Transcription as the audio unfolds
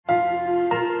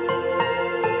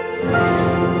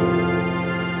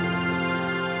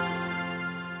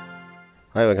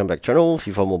Hi, welcome back channel,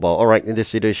 FIFA Mobile. Alright, in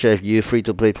this video I share with you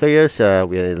free-to-play players.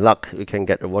 We're in luck, we can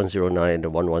get the 109 and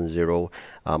the 110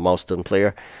 milestone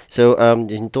player. So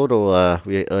in total,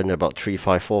 we earn about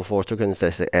 3544 tokens.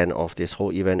 That's the end of this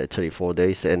whole event at 34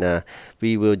 days. And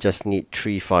we will just need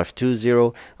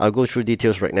 3520. I'll go through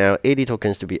details right now. 80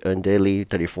 tokens to be earned daily,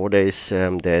 34 days.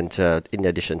 Then in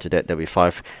addition to that, there'll be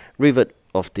 5 revert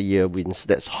of the year wins.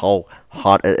 That's how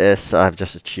hard it is. I've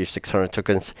just achieved 600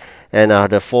 tokens, and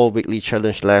the 4 weekly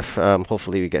challenge left.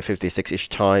 Hopefully we get 56 each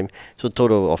time, so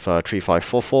total of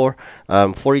 3544.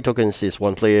 40 tokens is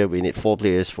 1 player. We need 4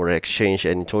 players for the exchange,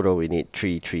 and in total we need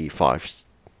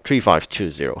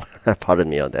 3520. Pardon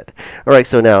me on that. Alright,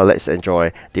 so now let's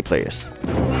enjoy the players.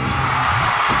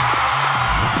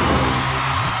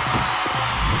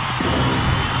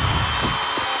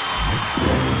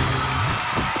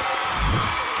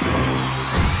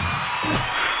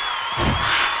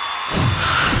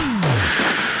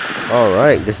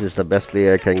 Alright, this is the best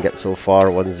player I can get so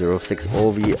far, 106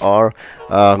 OVR.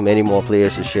 Many more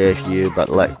players to share with you, but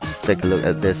let's take a look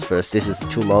at this first. This is the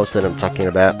 2 milestone I'm talking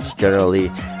about. So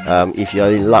generally, if you're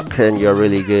in luck and you're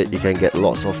really good, you can get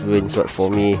lots of wins, but for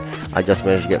me, I just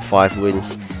managed to get 5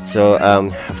 wins. So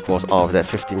of course, out of that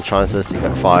 15 chances, you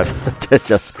got 5. That's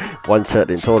just 1/3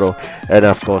 in total. And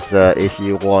of course, if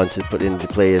you want to put in the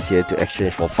players here to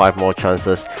exchange for 5 more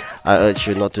chances, I urge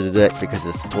you not to do that because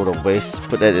it's a total waste.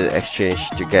 Put that in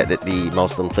exchange to get the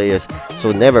milestone players.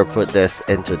 So never put this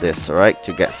into this, alright?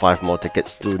 To get 5 more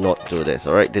tickets, do not do this,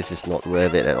 alright? This is not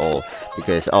worth it at all,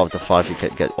 because out of the 5 you can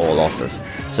get all losses.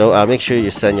 So make sure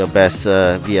you send your best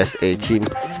VSA team,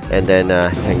 and then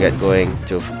can get going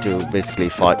to basically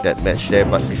fight that match there.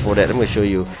 But before that, I'm going to show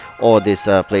you all these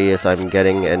players I'm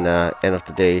getting, and end of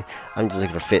the day I'm just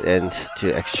going to fit in to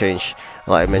exchange.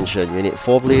 Like I mentioned, you need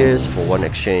 4 players for 1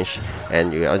 exchange,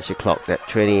 and once you clock that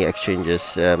 20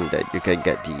 exchanges, that you can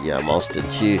get the milestone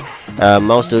 2.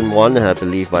 Milestone 1, I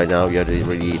believe by now you're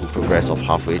already in progress of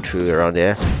halfway through, around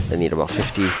there. I need about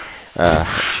 50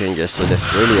 exchanges, so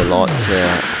that's really a lot.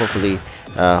 Hopefully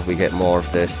we get more of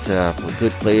this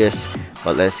good players,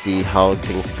 but let's see how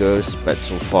things goes. But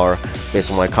so far,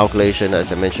 based on my calculation,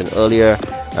 as I mentioned earlier,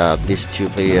 these 2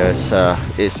 players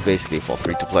is basically for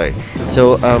free to play.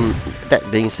 So that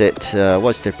being said,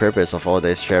 what's the purpose of all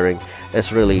this sharing?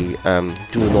 It's really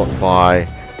do not buy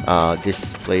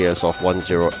these players of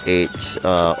 108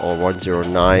 or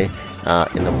 109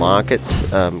 in the market.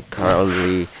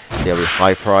 Currently they're with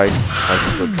high prices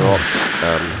will drop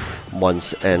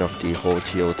once end of the whole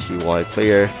TOTY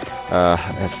player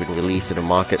has been released in the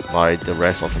market by the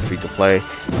rest of the free-to-play.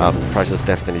 Prices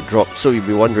definitely drop. So you'll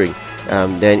be wondering,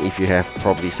 then if you have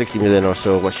probably 60 million or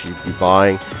so, what should you be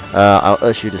buying? I'll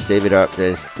urge you to save it up,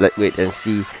 then let's wait and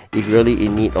see. If you're really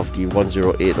in need of the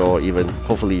 108, or even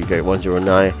hopefully you get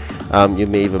 109, you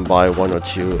may even buy 1 or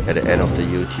 2 at the end of the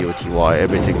TOTY.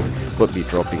 Everything would be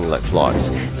dropping like flies.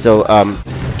 So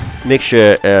make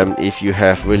sure if you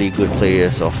have really good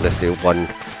players of, let's say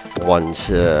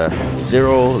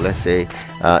 110, let's say,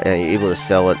 and you're able to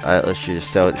sell it, I urge you to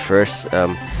sell it first.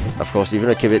 Of course, if you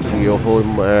want to keep it to your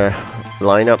home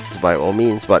lineup, by all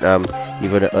means, but if you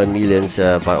want to earn millions,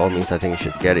 by all means, I think you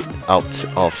should get it out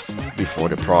of before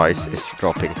the price is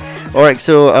dropping. Alright,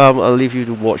 so I'll leave you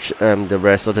to watch the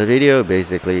rest of the video.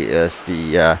 Basically, is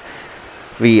the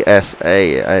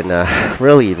VSA, and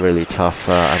really tough,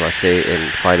 I must say, in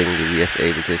fighting the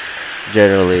VSA, because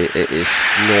generally it is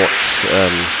not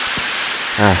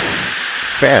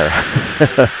fair.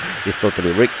 It's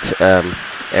totally rigged, and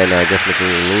just making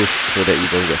you lose so that you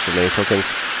don't get so many tokens.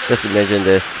 Just imagine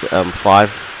this,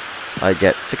 5, I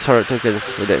get 600 tokens,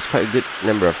 so that's quite a good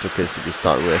number of tokens to be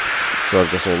start with. So I'm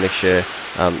just going to make sure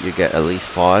you get at least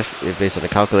 5. If based on the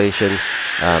calculation,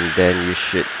 then you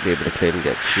should be able to claim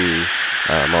that 2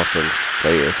 milestone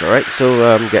players. Alright,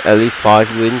 so get at least 5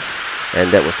 wins,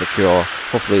 and that will secure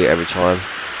hopefully every time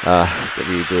that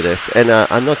we do this. And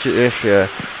I'm not too sure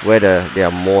whether there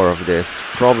are more of this,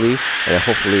 probably, and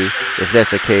hopefully if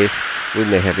that's the case, we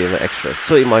may have even extras.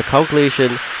 So in my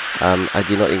calculation, I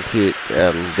did not include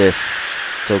this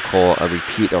so-called a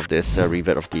repeat of this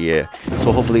revert of the year.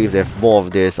 So hopefully if there's more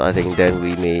of this, I think then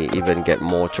we may even get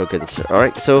more tokens.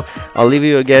 Alright, so I'll leave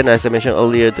you again, as I mentioned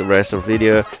earlier, the rest of the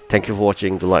video. Thank you for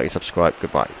watching. Do like and subscribe.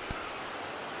 Goodbye.